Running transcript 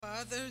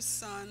Father,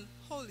 Son,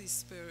 Holy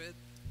Spirit.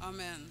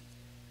 Amen.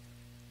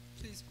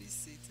 Please be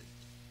seated.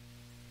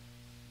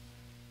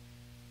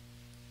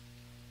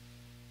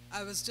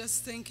 I was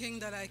just thinking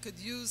that I could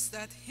use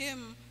that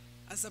hymn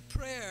as a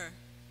prayer,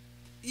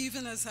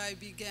 even as I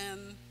began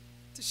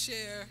to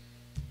share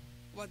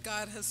what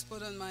God has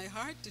put on my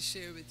heart to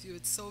share with you.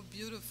 It's so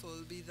beautiful,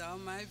 be thou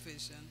my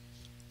vision.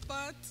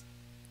 But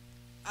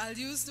I'll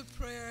use the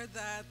prayer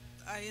that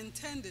I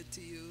intended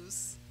to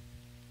use,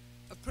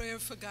 a prayer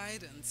for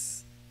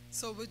guidance.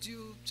 So would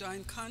you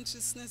join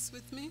consciousness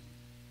with me?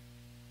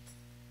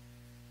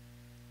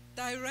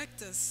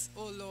 Direct us,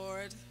 O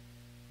Lord,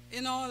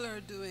 in all our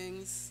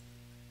doings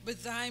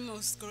with thy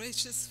most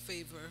gracious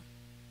favor,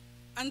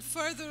 and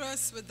further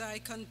us with thy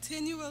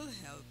continual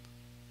help,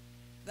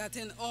 that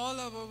in all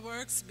our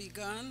works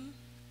begun,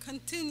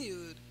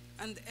 continued,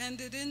 and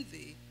ended in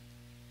thee,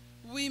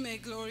 we may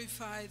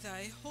glorify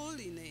thy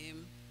holy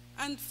name,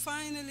 and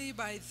finally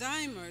by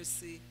thy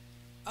mercy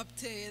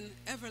obtain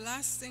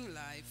everlasting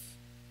life,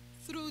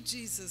 through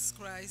Jesus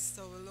Christ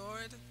our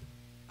Lord.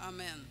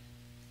 Amen.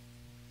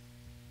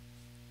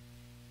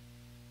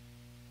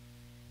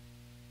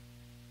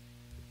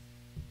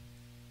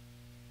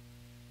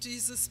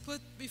 Jesus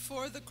put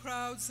before the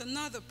crowds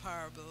another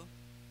parable.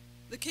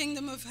 The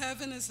kingdom of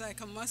heaven is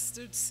like a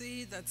mustard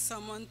seed that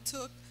someone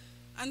took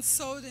and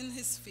sowed in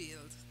his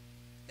field.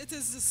 It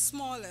is the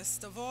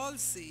smallest of all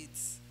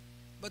seeds,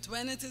 but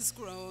when it is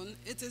grown,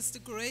 it is the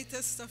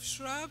greatest of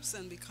shrubs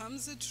and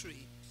becomes a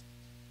tree,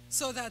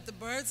 so that the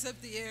birds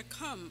of the air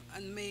come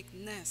and make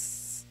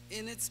nests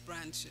in its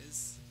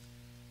branches.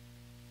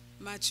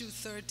 Matthew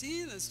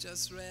 13 is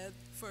just read,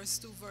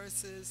 first two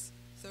verses,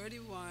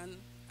 31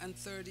 and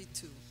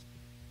 32.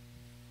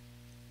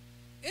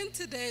 In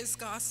today's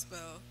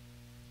gospel,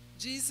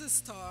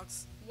 Jesus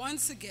talks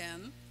once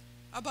again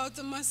about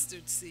the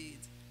mustard seed.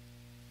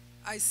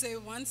 I say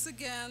once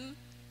again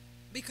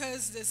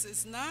because this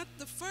is not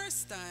the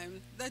first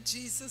time that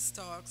Jesus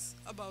talks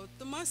about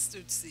the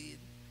mustard seed.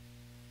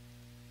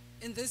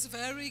 In this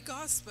very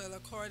gospel,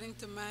 according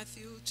to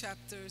Matthew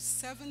chapter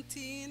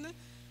 17,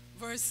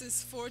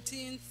 verses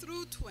 14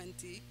 through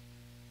 20,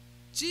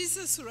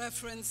 Jesus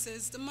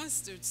references the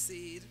mustard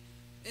seed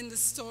in the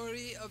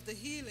story of the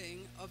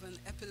healing of an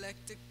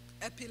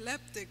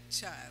epileptic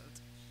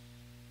child.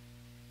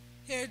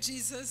 Here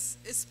Jesus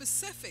is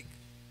specific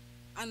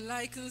and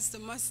likens the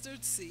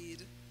mustard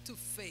seed to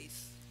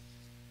faith.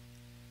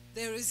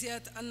 There is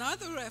yet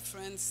another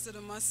reference to the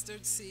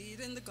mustard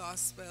seed in the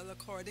gospel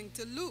according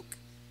to Luke,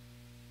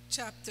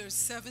 chapter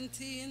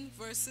 17,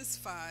 verses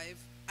 5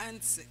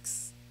 and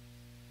 6.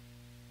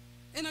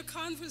 In a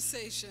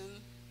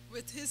conversation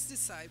with his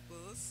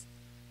disciples,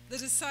 the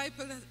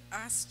disciple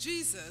asked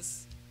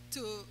Jesus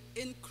to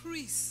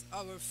increase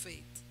our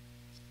faith.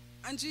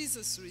 And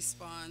Jesus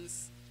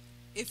responds,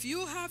 if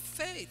you have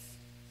faith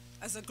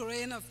as a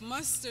grain of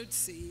mustard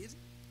seed,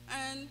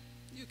 and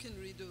you can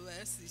read the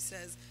rest, he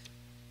says,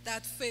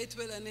 that faith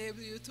will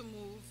enable you to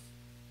move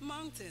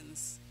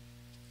mountains.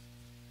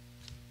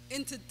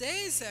 In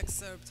today's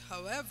excerpt,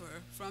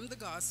 however, from the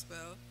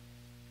gospel,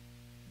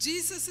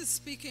 Jesus is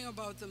speaking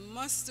about the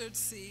mustard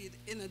seed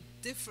in a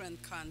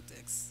different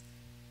context.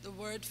 The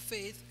word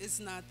faith is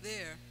not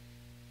there.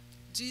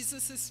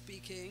 Jesus is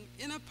speaking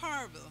in a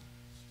parable.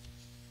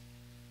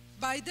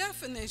 By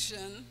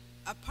definition,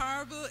 a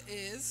parable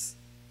is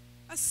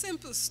a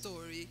simple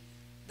story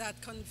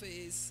that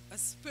conveys a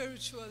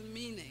spiritual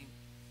meaning.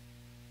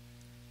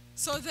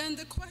 So then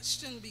the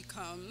question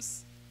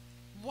becomes,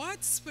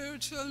 what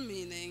spiritual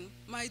meaning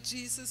might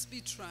Jesus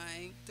be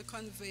trying to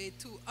convey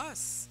to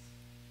us?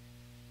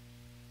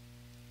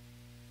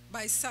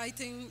 By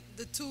citing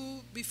the two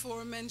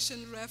before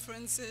mentioned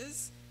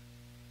references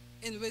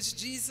in which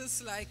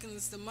Jesus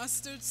likens the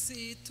mustard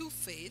seed to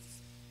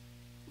faith,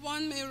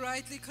 one may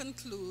rightly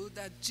conclude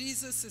that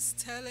Jesus is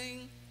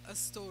telling a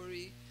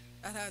story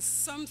that has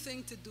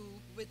something to do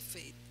with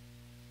faith.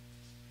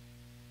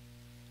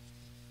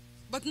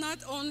 But not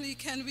only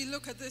can we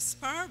look at this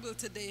parable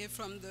today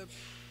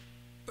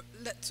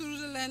through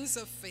the lens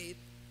of faith,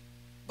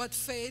 but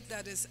faith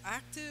that is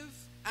active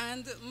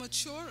and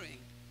maturing.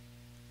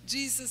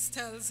 Jesus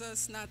tells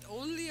us not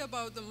only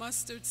about the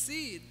mustard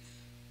seed,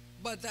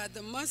 but that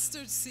the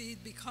mustard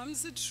seed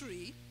becomes a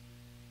tree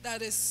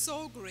that is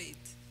so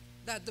great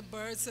that the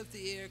birds of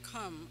the air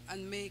come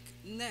and make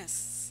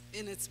nests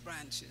in its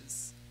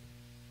branches.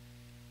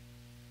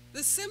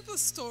 The simple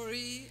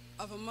story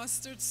of a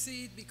mustard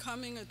seed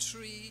becoming a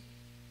tree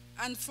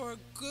and for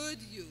good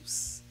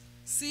use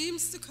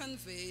seems to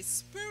convey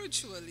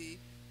spiritually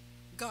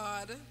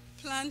God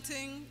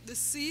planting the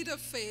seed of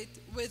faith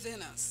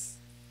within us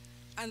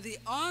and the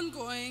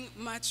ongoing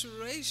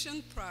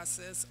maturation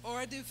process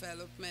or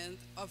development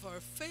of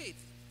our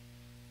faith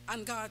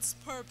and God's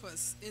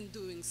purpose in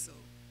doing so.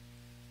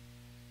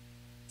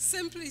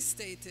 Simply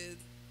stated,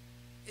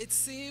 it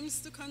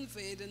seems to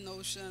convey the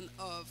notion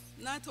of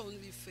not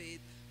only faith,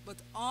 but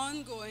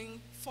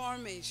ongoing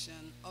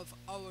formation of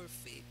our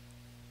faith.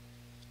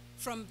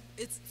 From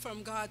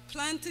God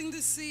planting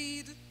the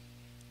seed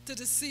to to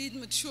the seed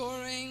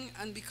maturing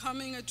and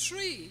becoming a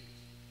tree,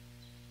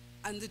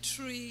 and the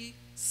tree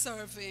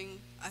serving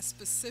a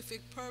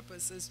specific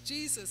purpose. As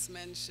Jesus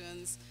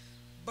mentions,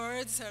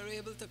 birds are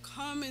able to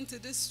come into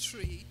this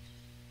tree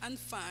and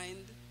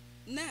find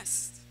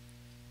nest.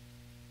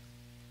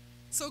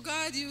 So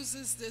God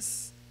uses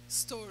this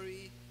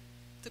story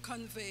to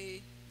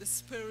convey the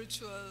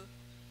spiritual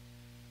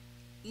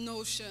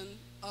notion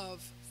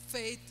of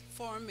faith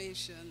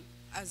formation,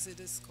 as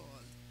it is called.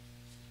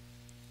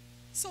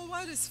 So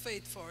what is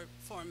faith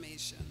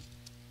formation?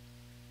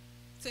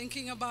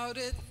 Thinking about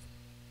it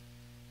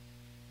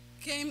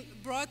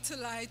brought to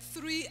light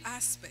three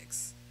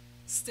aspects,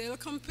 still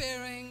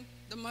comparing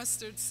the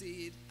mustard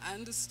seed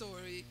and the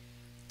story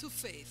to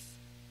faith.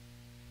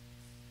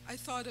 I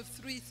thought of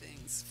three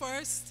things.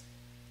 First,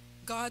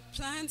 God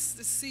plants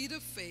the seed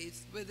of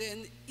faith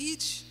within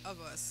each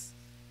of us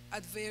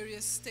at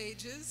various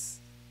stages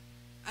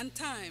and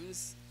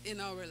times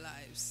in our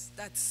lives.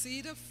 That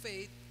seed of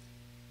faith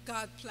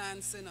God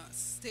plants in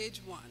us.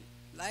 Stage one,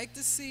 like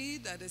the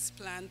seed that is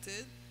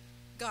planted,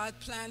 God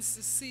plants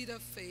the seed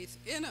of faith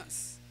in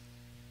us.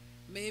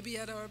 Maybe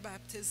at our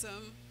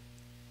baptism,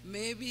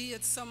 maybe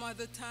at some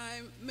other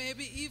time,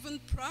 maybe even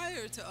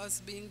prior to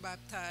us being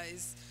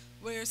baptized,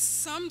 where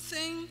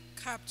something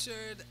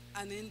captured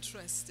an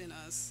interest in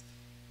us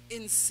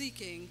in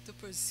seeking to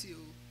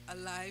pursue a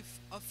life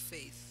of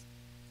faith.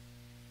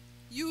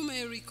 You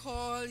may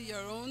recall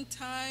your own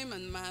time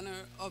and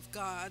manner of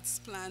God's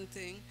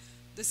planting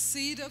the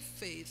seed of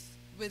faith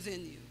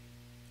within you.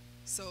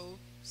 So,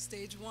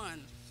 stage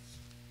one.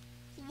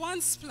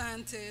 Once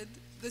planted,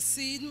 the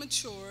seed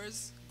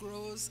matures,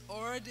 grows,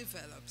 or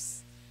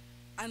develops,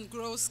 and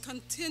grows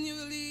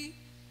continually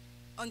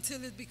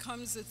until it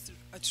becomes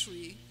a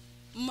tree,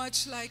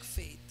 much like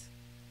faith.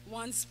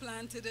 Once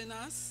planted in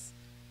us,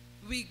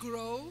 we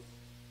grow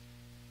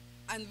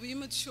and we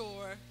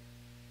mature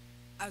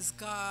as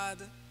God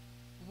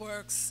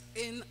works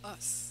in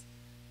us.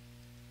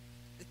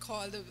 It's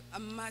called a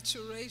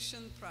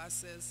maturation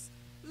process,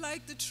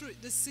 like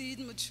the seed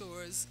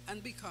matures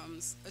and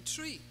becomes a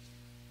tree,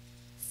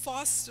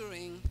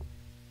 fostering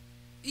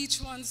each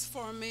one's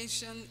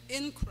formation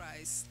in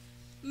Christ,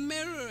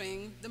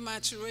 mirroring the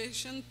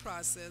maturation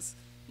process,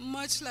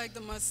 much like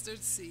the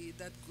mustard seed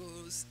that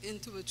grows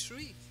into a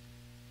tree.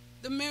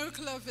 The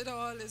miracle of it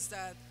all is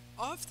that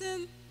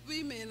often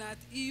we may not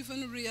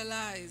even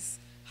realize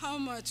how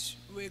much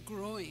we're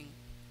growing.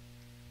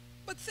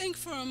 But think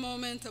for a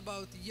moment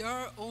about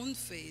your own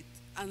faith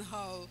and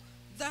how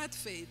that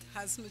faith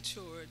has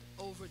matured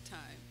over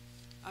time.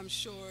 I'm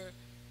sure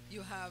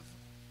you have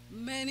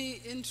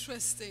many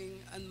interesting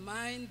and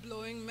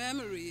mind-blowing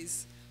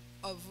memories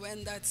of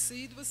when that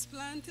seed was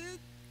planted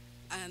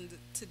and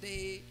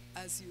today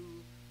as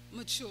you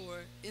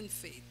mature in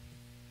faith.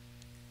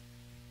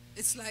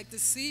 It's like the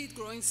seed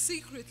growing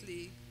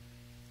secretly,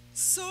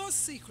 so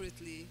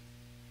secretly,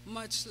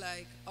 much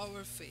like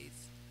our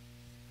faith.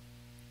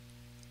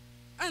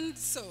 And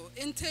so,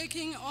 in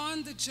taking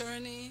on the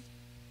journey,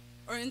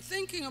 or in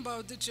thinking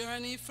about the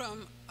journey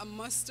from a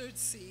mustard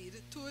seed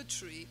to a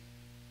tree,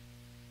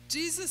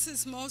 Jesus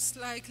is most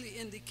likely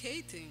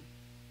indicating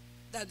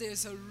that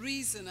there's a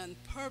reason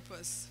and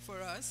purpose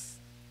for us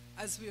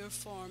as we are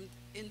formed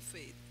in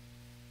faith.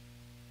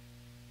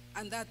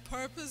 And that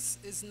purpose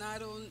is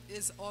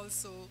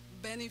also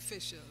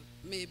beneficial,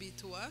 maybe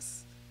to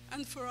us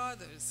and for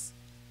others.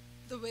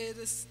 The way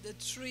the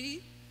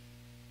tree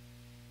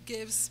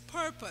gives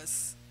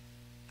purpose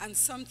and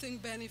something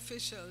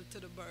beneficial to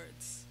the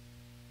birds.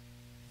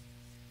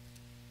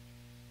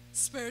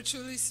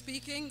 Spiritually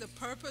speaking, the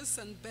purpose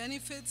and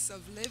benefits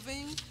of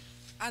living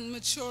and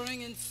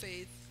maturing in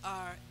faith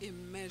are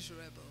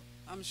immeasurable.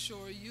 I'm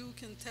sure you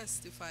can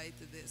testify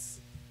to this.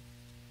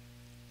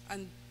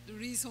 And the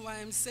reason why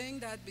I'm saying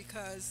that,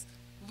 because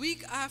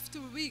week after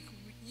week,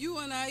 you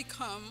and I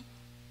come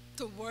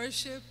to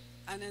worship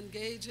and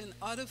engage in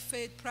other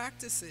faith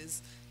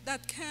practices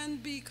that can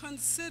be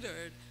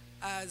considered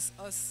as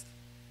us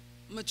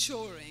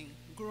maturing,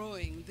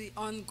 growing, the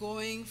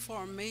ongoing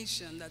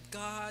formation that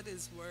God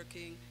is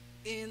working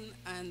in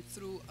and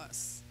through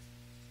us.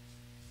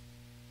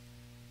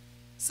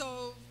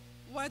 So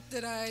what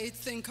did I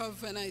think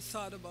of when I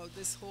thought about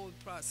this whole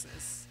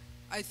process?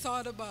 I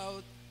thought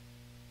about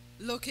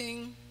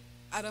looking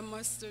at a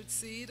mustard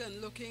seed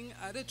and looking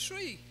at a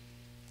tree.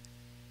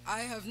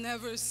 I have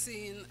never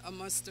seen a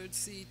mustard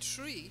seed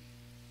tree.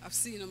 I've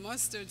seen a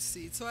mustard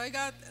seed. So I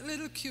got a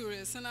little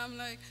curious, and I'm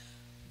like,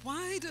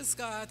 why does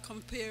God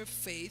compare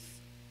faith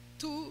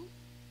to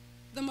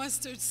the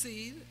mustard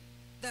seed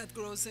that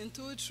grows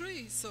into a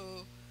tree?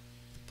 So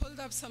pulled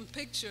up some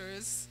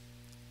pictures,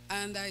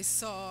 and I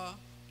saw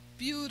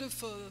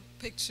beautiful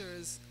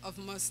pictures of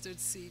mustard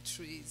seed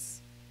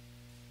trees.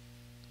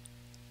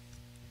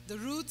 The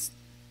roots,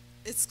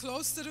 it's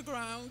close to the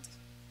ground,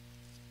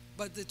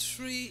 but the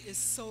tree is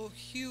so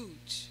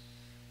huge.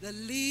 The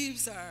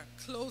leaves are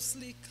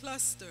closely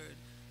clustered,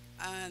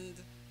 and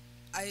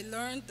I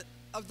learned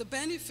of the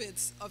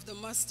benefits of the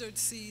mustard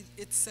seed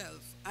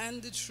itself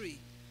and the tree.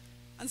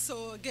 And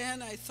so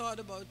again, I thought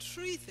about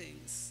three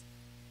things: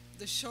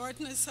 the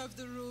shortness of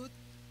the root,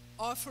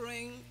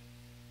 offering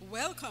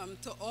welcome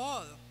to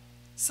all.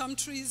 Some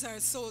trees are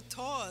so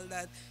tall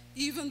that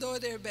even though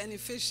they're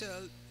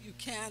beneficial, you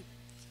can't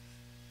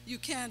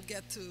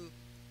get to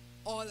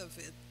all of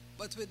it.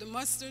 But with the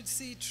mustard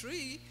seed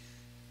tree,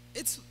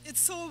 it's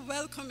so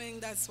welcoming.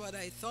 That's what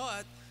I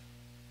thought.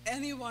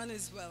 Anyone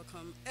is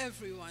welcome.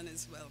 Everyone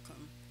is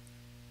welcome.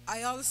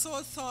 I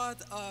also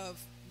thought of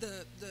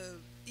the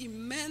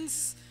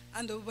immense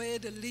and the way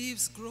the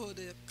leaves grow.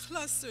 The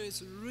cluster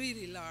is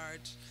really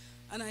large.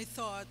 And I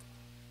thought,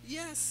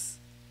 yes,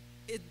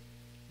 it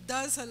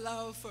does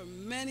allow for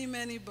many,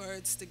 many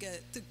birds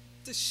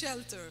to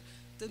shelter,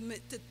 to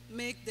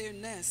make their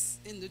nests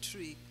in the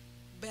tree,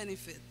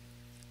 benefit.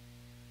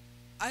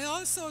 I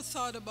also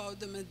thought about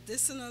the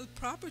medicinal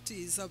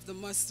properties of the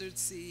mustard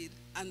seed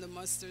and the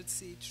mustard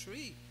seed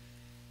tree.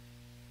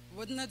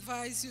 Wouldn't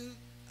advise you,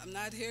 I'm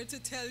not here to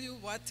tell you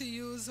what to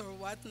use or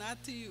what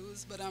not to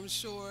use, but I'm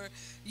sure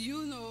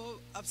you know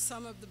of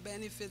some of the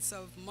benefits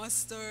of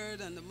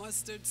mustard and the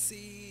mustard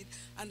seed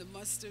and the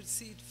mustard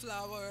seed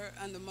flower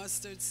and the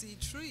mustard seed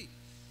tree.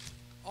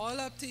 All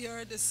up to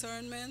your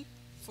discernment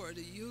for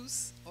the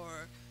use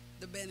or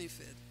the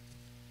benefit.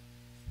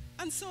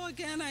 And so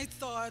again, I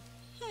thought,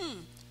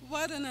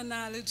 what an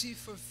analogy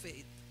for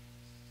faith.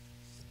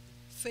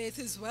 Faith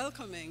is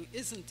welcoming,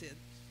 isn't it?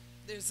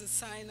 There's a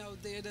sign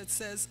out there that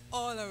says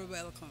all are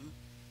welcome.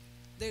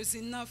 There's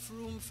enough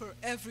room for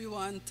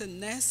everyone to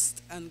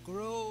nest and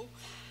grow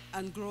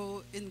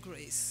in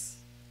grace.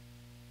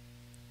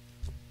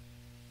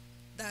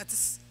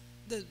 That's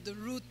the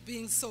root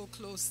being so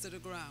close to the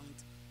ground.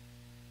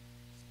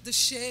 The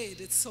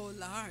shade, it's so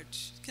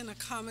large, can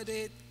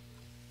accommodate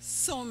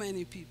so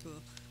many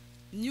people.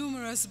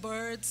 Numerous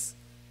birds.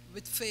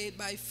 With faith,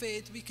 by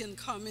faith, we can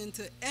come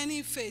into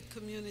any faith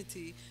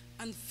community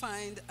and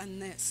find a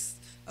nest,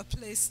 a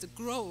place to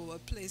grow, a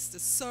place to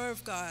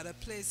serve God, a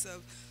place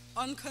of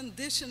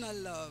unconditional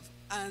love,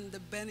 and the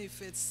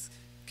benefits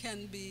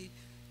can be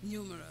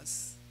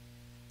numerous.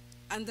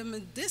 And the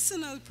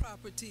medicinal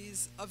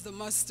properties of the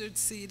mustard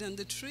seed and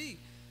the tree.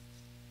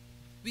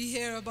 We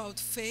hear about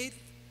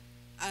faith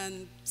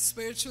and,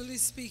 spiritually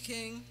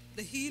speaking,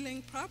 the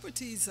healing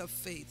properties of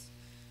faith.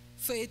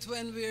 Faith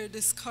when we're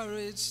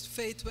discouraged,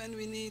 faith when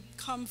we need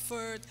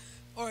comfort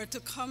or to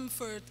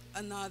comfort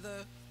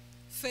another,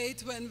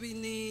 faith when we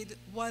need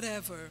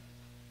whatever.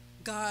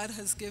 God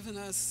has given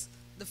us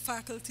the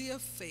faculty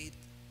of faith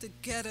to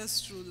get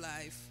us through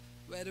life,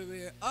 whether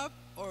we're up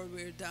or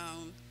we're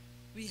down.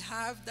 We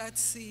have that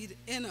seed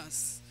in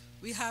us.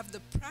 We have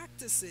the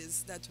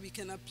practices that we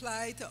can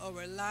apply to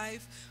our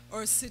life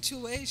or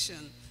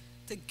situation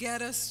to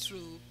get us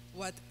through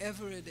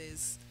whatever it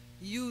is,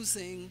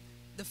 using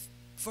the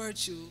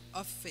virtue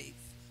of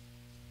faith.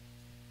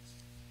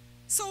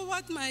 So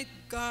what might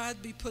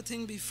God be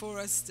putting before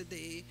us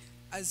today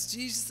as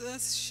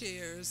Jesus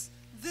shares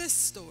this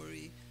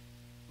story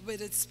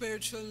with its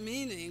spiritual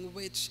meaning,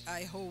 which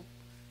I hope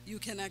you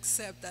can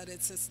accept that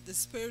the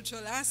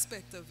spiritual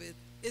aspect of it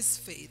is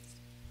faith.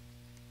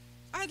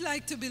 I'd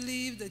like to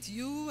believe that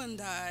you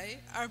and I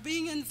are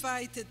being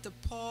invited to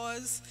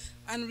pause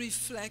and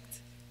reflect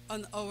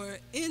on our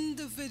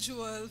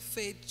individual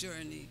faith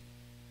journey,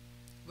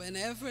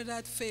 whenever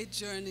that faith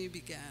journey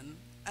began,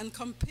 and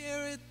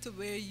compare it to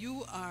where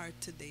you are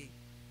today.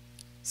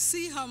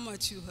 See how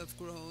much you have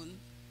grown.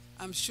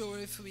 I'm sure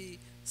if we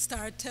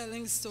start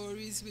telling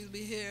stories, we'll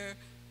be here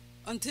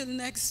until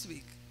next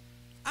week.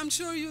 I'm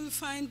sure you'll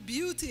find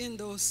beauty in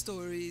those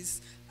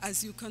stories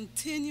as you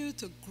continue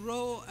to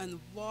grow and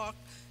walk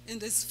in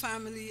this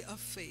family of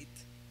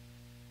faith,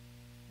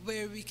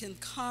 where we can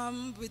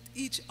come with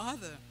each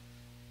other.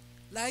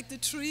 Like the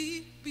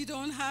tree,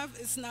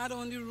 it's not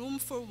only room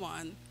for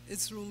one,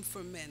 it's room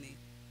for many.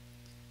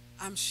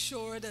 I'm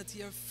sure that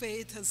your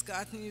faith has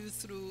gotten you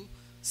through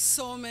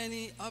so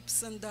many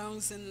ups and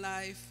downs in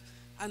life,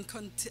 and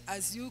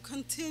as you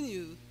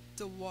continue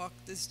to walk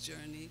this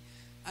journey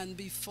and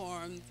be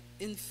formed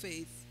in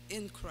faith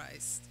in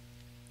Christ.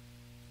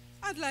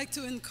 I'd like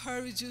to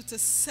encourage you to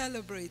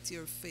celebrate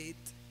your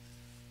faith,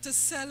 to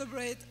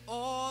celebrate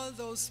all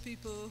those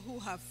people who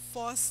have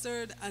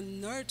fostered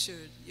and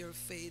nurtured your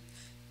faith,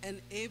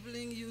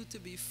 enabling you to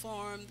be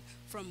formed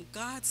from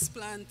God's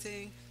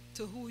planting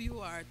to who you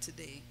are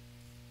today.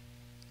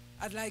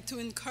 I'd like to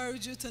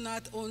encourage you to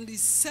not only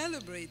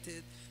celebrate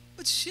it,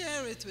 but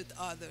share it with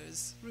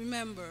others.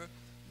 Remember,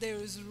 there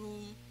is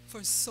room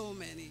for so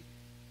many.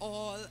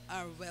 All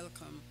are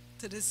welcome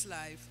to this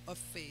life of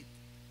faith.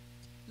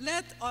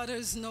 Let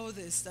others know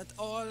this, that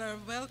all are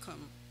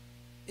welcome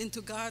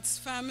into God's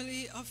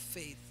family of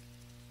faith.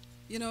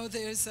 You know,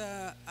 there's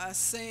a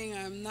saying,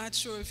 I'm not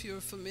sure if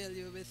you're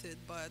familiar with it,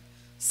 but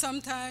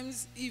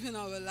sometimes even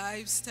our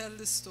lives tell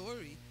the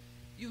story.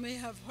 You may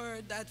have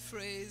heard that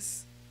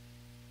phrase,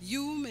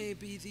 you may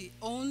be the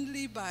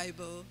only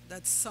Bible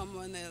that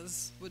someone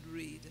else would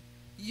read.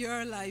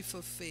 Your life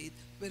of faith,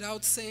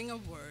 without saying a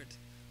word.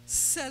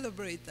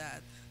 Celebrate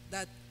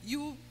that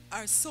you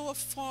are so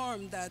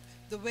formed that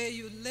the way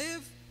you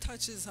live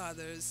touches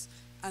others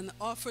and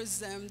offers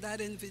them that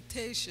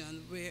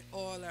invitation where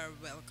all are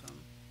welcome.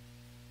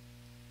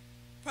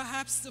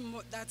 Perhaps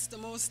that's the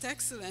most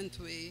excellent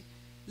way,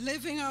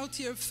 living out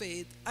your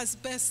faith as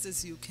best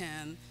as you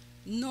can,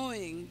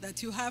 knowing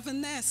that you have a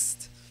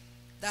nest.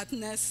 That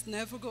nest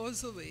never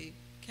goes away,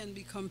 can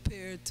be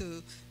compared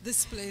to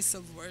this place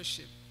of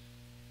worship,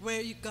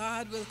 where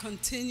God will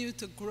continue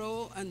to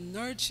grow and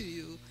nurture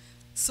you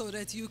so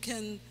that you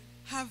can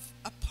have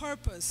a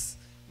purpose,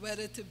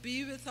 whether to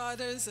be with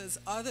others as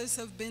others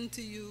have been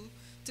to you,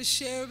 to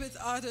share with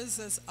others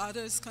as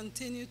others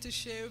continue to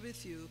share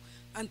with you,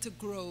 and to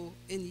grow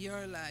in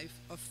your life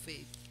of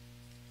faith.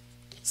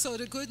 So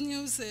the good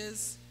news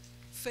is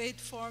faith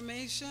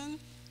formation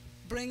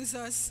brings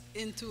us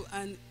into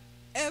an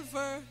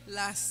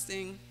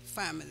everlasting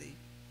family.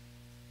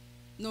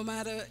 No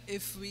matter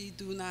if we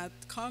do not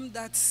come,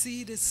 that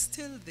seed is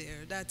still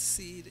there. That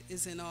seed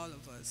is in all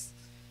of us.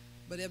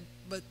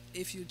 But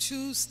if you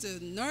choose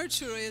to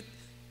nurture it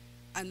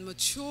and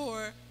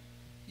mature,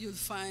 you'll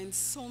find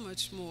so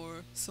much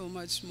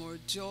more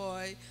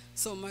joy,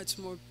 so much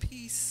more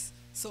peace,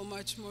 so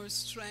much more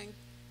strength.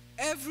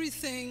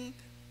 Everything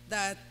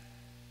that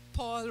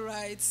Paul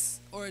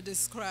writes or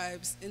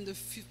describes in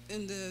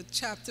the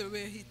chapter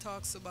where he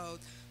talks about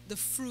the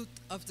fruit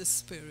of the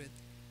Spirit,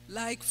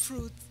 like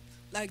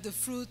the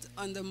fruit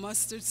on the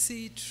mustard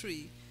seed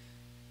tree.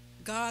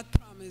 God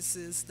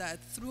promises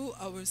that through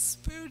our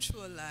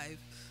spiritual life,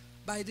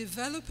 by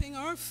developing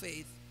our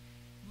faith,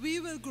 we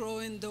will grow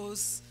in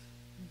those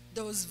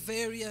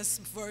various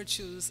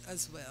virtues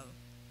as well.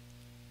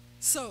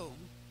 So,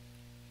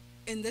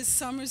 in this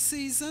summer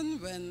season,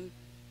 when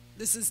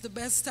this is the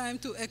best time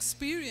to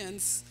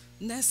experience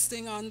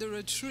nesting under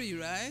a tree,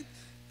 right?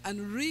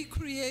 And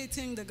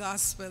recreating the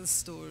gospel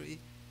story.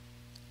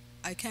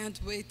 I can't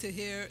wait to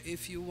hear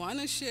if you want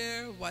to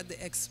share what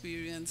the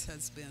experience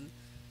has been.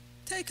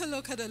 Take a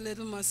look at a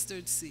little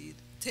mustard seed.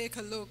 Take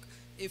a look,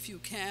 if you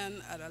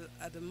can,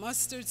 at a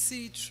mustard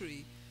seed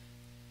tree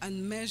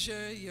and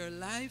measure your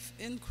life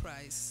in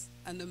Christ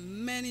and the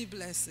many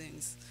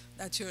blessings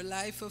that your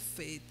life of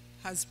faith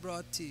has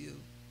brought to you.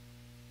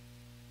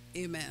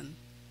 Amen.